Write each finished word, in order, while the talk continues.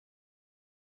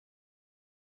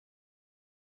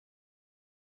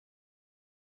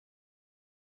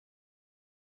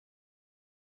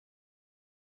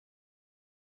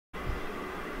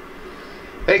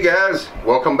Hey guys,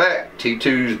 welcome back.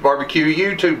 T2's Barbecue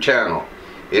YouTube channel.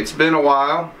 It's been a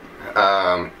while.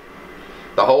 The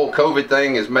whole COVID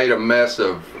thing has made a mess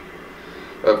of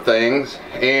things,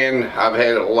 and I've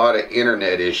had a lot of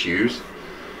internet issues.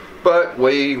 But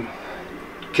we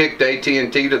kicked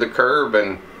AT&T to the curb,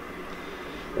 and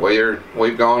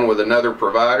we've gone with another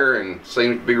provider, and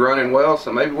seems to be running well.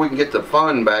 So maybe we can get the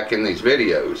fun back in these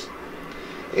videos.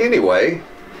 Anyway,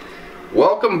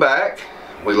 welcome back.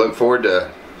 We look forward to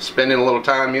spending a little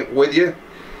time with you.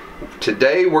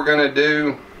 Today we're going to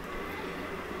do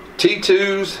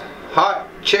T2's hot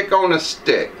chick on a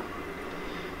stick.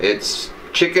 It's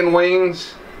chicken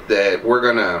wings that we're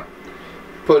going to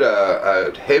put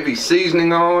a heavy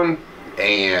seasoning on,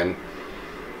 and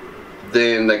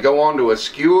then they go onto a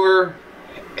skewer,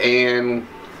 and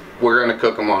we're going to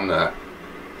cook them on the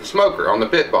smoker, on the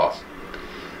pit boss.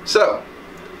 So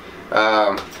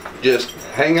just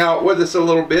hang out with us a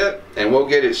little bit and we'll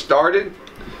get it started.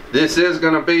 This is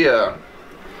going to be a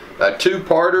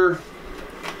two-parter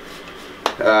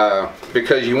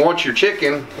because you want your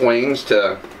chicken wings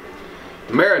to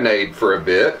marinate for a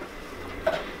bit.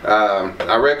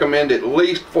 I recommend at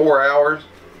least 4 hours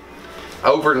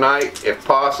overnight if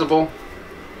possible,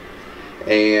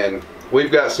 and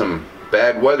we've got some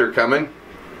bad weather coming,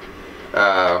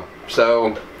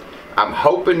 so I'm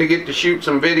hoping to get to shoot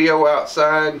some video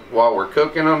outside while we're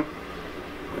cooking them.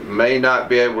 May not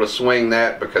be able to swing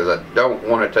that because I don't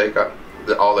want to take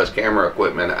all this camera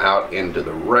equipment out into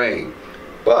the rain.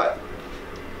 But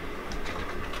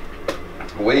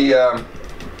let's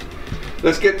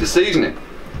get to seasoning.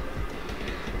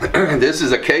 This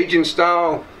is a Cajun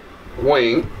style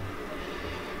wing,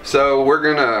 so we're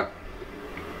gonna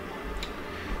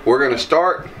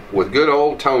start with good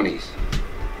old Tony's.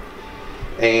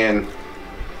 And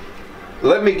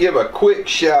let me give a quick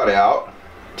shout out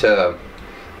to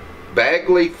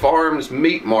Bagley Farms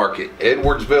Meat Market,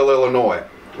 Edwardsville, Illinois.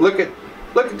 Look at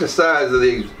the size of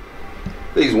these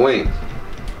wings.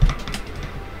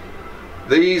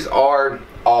 These are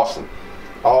awesome,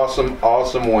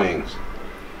 awesome wings.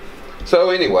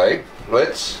 So anyway,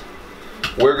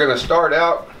 we're gonna start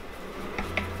out.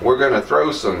 We're gonna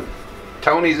throw some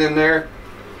Tony's in there.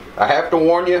 I have to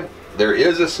warn you, there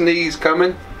is a sneeze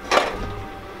coming.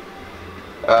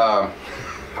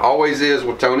 Always is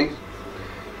with Tony's.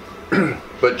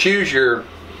 But choose your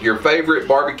favorite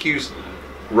barbecue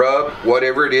rub,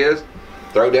 whatever it is.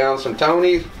 Throw down some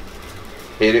Tony's,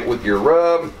 hit it with your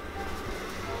rub.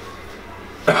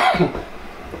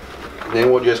 Then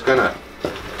we're just gonna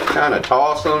kind of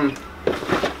toss them,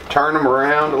 turn them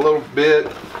around a little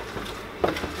bit.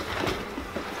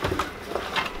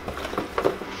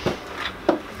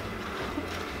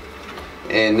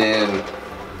 And then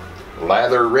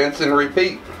lather, rinse, and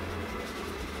repeat.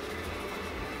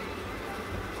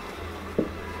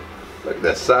 Look at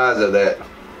the size of that.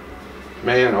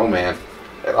 Man, oh man.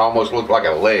 It almost looked like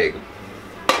a leg.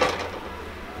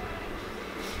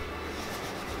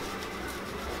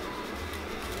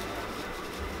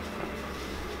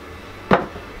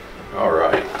 All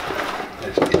right.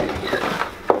 Let's get in here.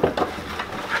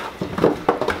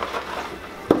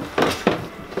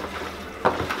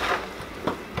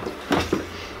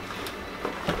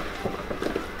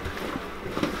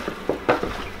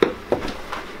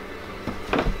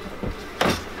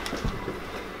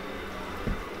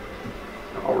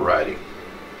 Alrighty.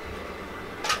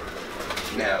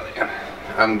 Now then,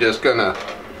 I'm just gonna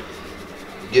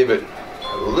give it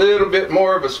a little bit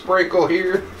more of a sprinkle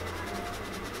here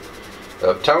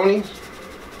of Tony's,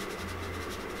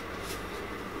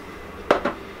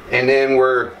 and then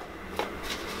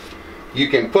you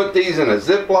can put these in a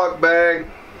Ziploc bag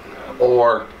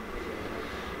or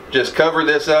just cover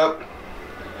this up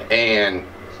and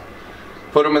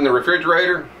put them in the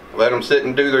refrigerator, let them sit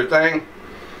and do their thing.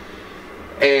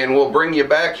 And we'll bring you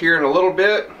back here in a little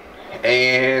bit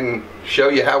and show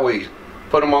you how we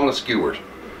put them on the skewers.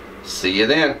 See you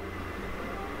then.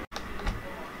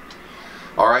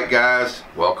 Alright guys,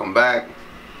 welcome back.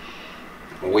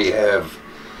 We've had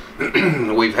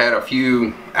a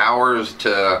few hours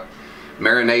to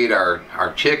marinate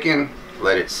our chicken,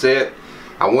 let it sit.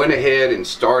 I went ahead and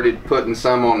started putting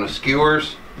some on the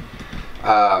skewers,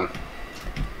 but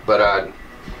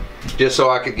just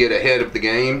so I could get ahead of the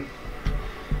game.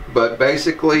 But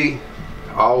basically,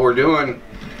 all we're doing,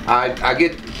 I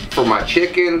get, for my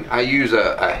chicken, I use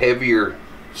a heavier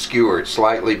skewer. It's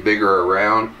slightly bigger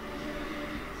around.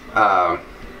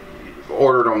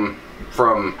 Ordered them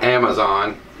from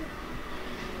Amazon,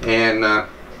 and I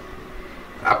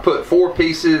put 4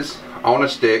 pieces on a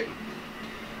stick,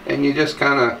 and you just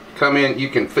kind of come in. You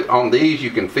can fit on these,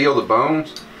 you can feel the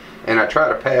bones, and I try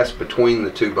to pass between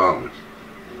the two bones.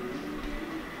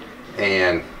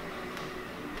 And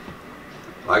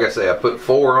like I say, I put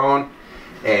 4 on,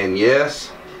 and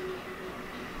yes,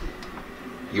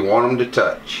 you want them to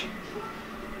touch.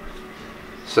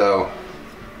 So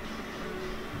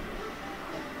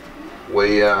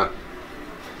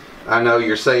I know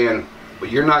you're saying,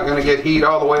 but you're not going to get heat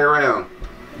all the way around.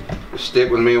 Just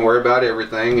stick with me and worry about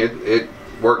everything. It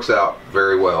works out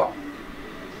very well.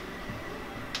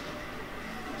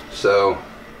 So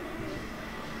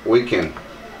we can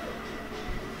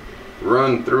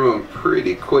run through them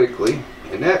pretty quickly,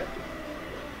 and that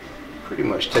pretty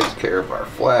much takes care of our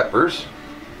flappers.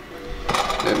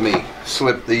 Let me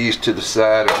slip these to the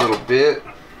side a little bit,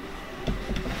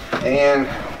 and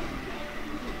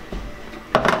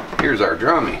here's our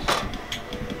drummies.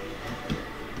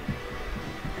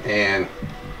 And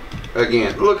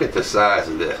again, look at the size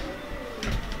of this.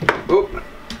 Oop.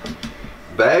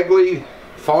 Bagley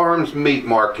Farms Meat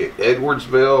Market,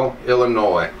 Edwardsville,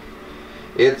 Illinois.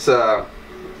 It's about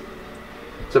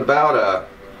a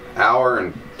hour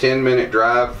and 10-minute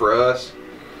drive for us,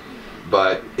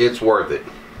 but it's worth it.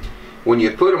 When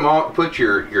you put them on, put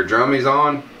your drummies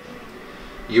on,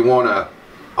 you want to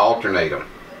alternate them.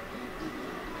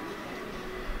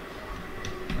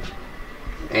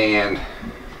 And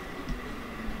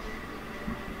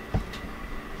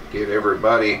get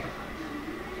everybody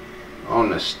on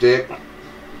the stick.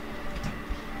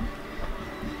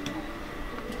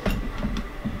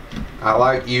 I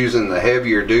like using the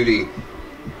heavier duty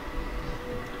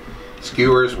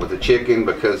skewers with the chicken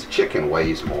because chicken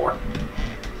weighs more.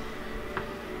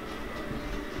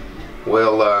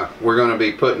 Well, we're going to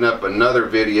be putting up another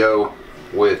video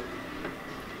with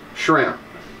shrimp,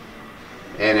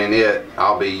 and in it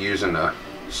I'll be using a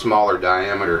smaller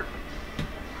diameter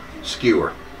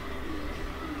skewer.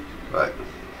 But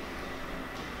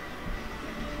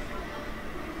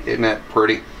isn't that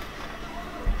pretty?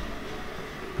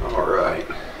 Alright,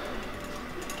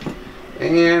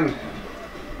 and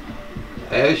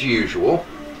as usual,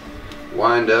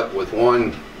 wind up with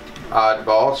one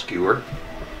oddball skewer,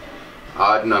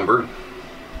 odd number.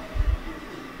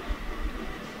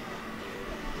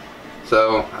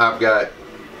 So I've got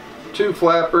 2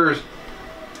 flappers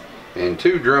and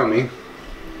 2 drummy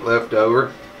left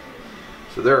over,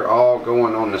 so they're all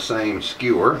going on the same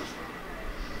skewer.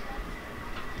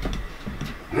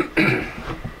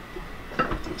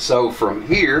 So from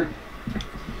here,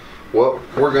 what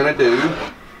we're going to do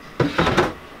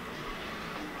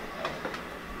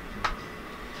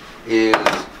is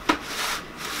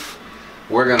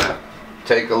we're going to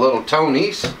take a little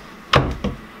Tony's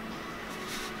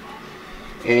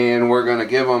and we're going to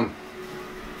give them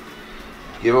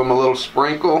a little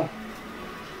sprinkle.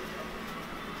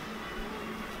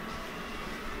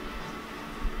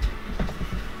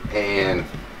 And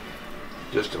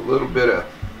just a little bit of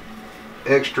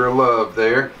extra love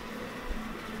there.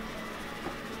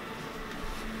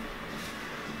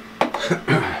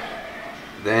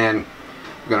 Then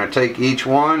I'm going to take each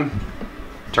one,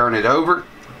 turn it over,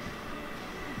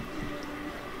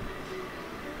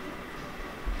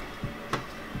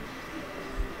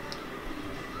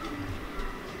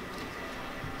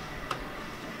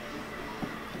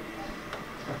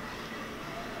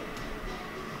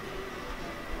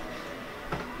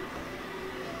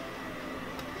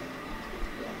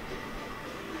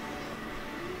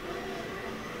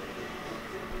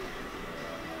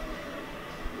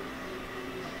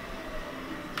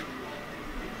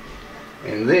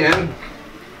 and then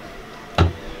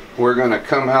we're going to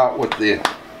come out with the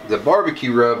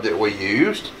barbecue rub that we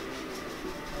used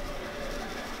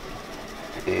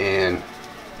and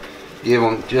give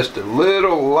them just a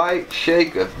little light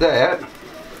shake of that.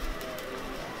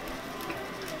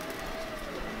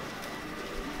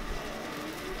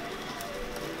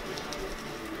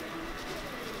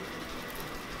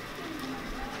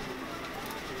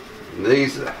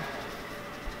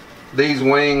 These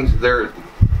wings, they're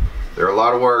a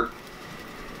lot of work,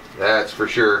 that's for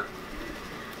sure,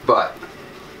 but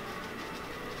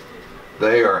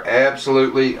they are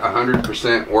absolutely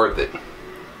 100% worth it.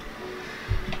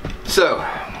 So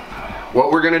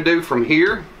what we're going to do from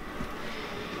here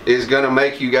is going to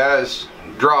make you guys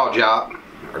jaw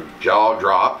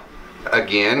drop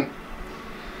again,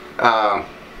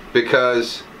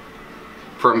 because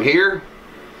from here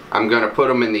I'm going to put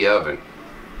them in the oven.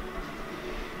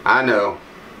 I know,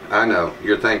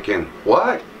 you're thinking,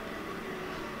 what?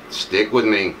 Stick with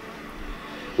me.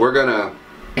 We're gonna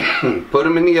put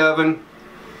them in the oven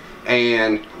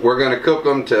and we're gonna cook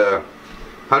them to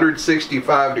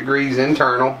 165 degrees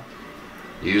internal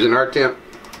using our temp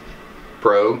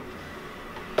probe.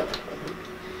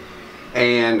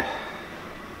 and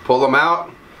pull them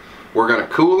out. We're going to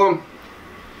cool them,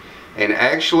 and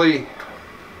actually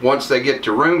once they get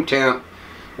to room temp,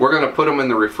 we're going to put them in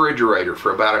the refrigerator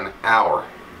for about an hour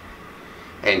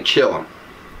and chill them.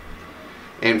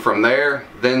 And from there,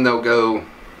 then they'll go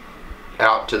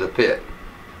out to the pit.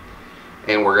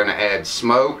 And we're going to add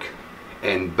smoke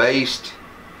and baste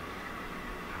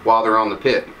while they're on the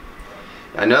pit.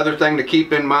 Another thing to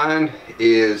keep in mind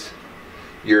is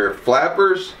your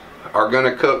flappers are going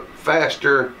to cook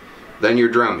faster than your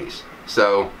drummies.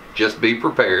 So just be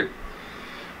prepared.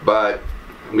 But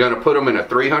I'm going to put them in a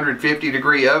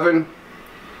 350-degree oven,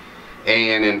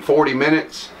 and in 40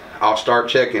 minutes I'll start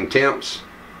checking temps,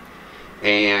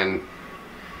 and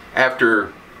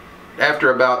after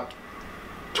about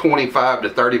 25 to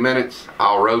 30 minutes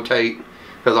I'll rotate,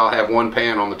 because I'll have one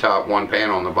pan on the top, one pan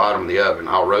on the bottom of the oven.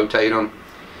 I'll rotate them,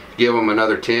 give them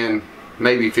another 10,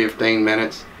 maybe 15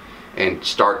 minutes, and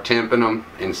start temping them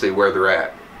and see where they're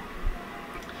at.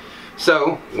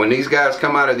 So when these guys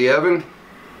come out of the oven,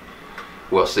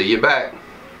 we'll see you back.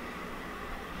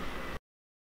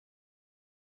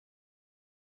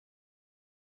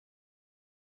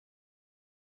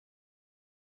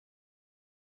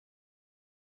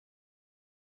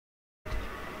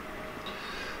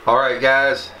 Alright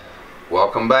guys,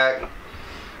 welcome back.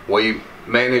 We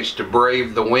managed to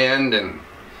brave the wind and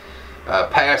a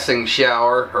passing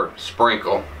shower or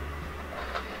sprinkle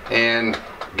and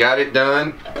got it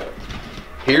done.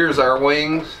 Here's our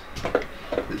wings.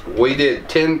 We did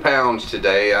 10 pounds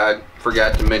today. I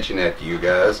forgot to mention that to you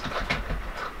guys.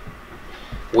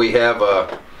 We had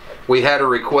a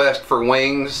request for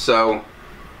wings, so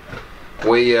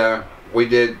we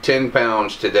did 10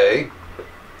 pounds today.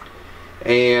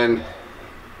 And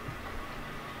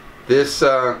this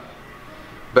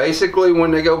basically,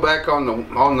 when they go back on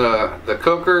the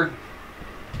cooker,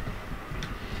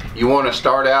 you want to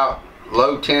start out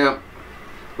low temp,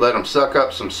 let them suck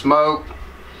up some smoke,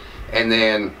 and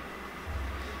then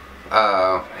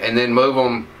move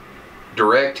them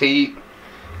direct heat,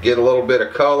 get a little bit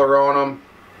of color on them,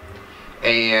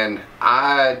 and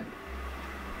I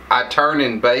turn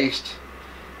and baste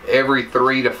every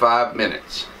 3 to 5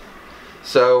 minutes.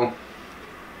 So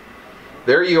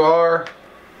there you are.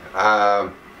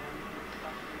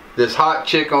 This hot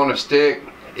chick on a stick,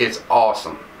 it's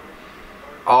awesome.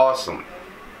 Awesome.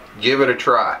 Give it a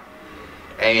try.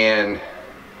 And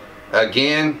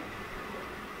again,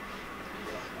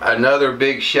 another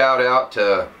big shout out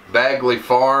to Bagley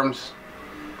Farms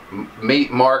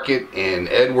Meat Market in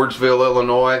Edwardsville,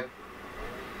 Illinois.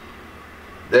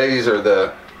 These are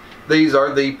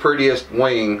the prettiest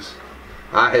wings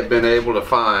I have been able to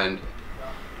find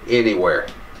anywhere.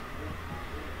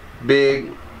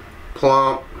 Big,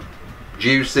 plump,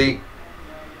 juicy.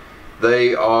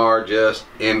 They are just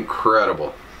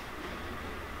incredible.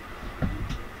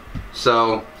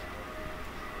 So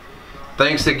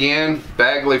thanks again,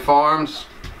 Bagley Farms,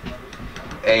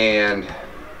 and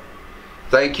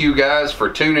thank you guys for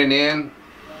tuning in,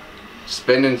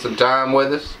 spending some time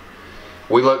with us.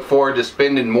 We look forward to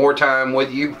spending more time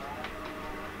with you.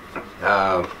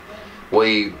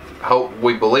 We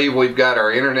believe we've got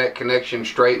our internet connection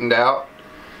straightened out.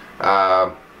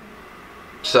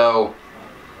 So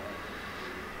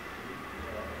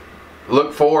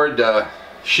look forward to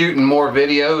shooting more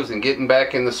videos and getting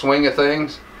back in the swing of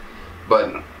things.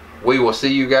 But we will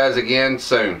see you guys again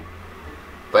soon.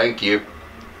 Thank you.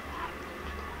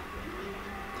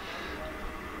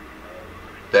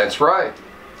 That's right.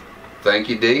 Thank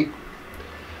you, D.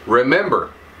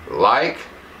 Remember, like,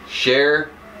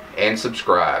 share, and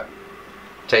subscribe.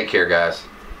 Take care, guys.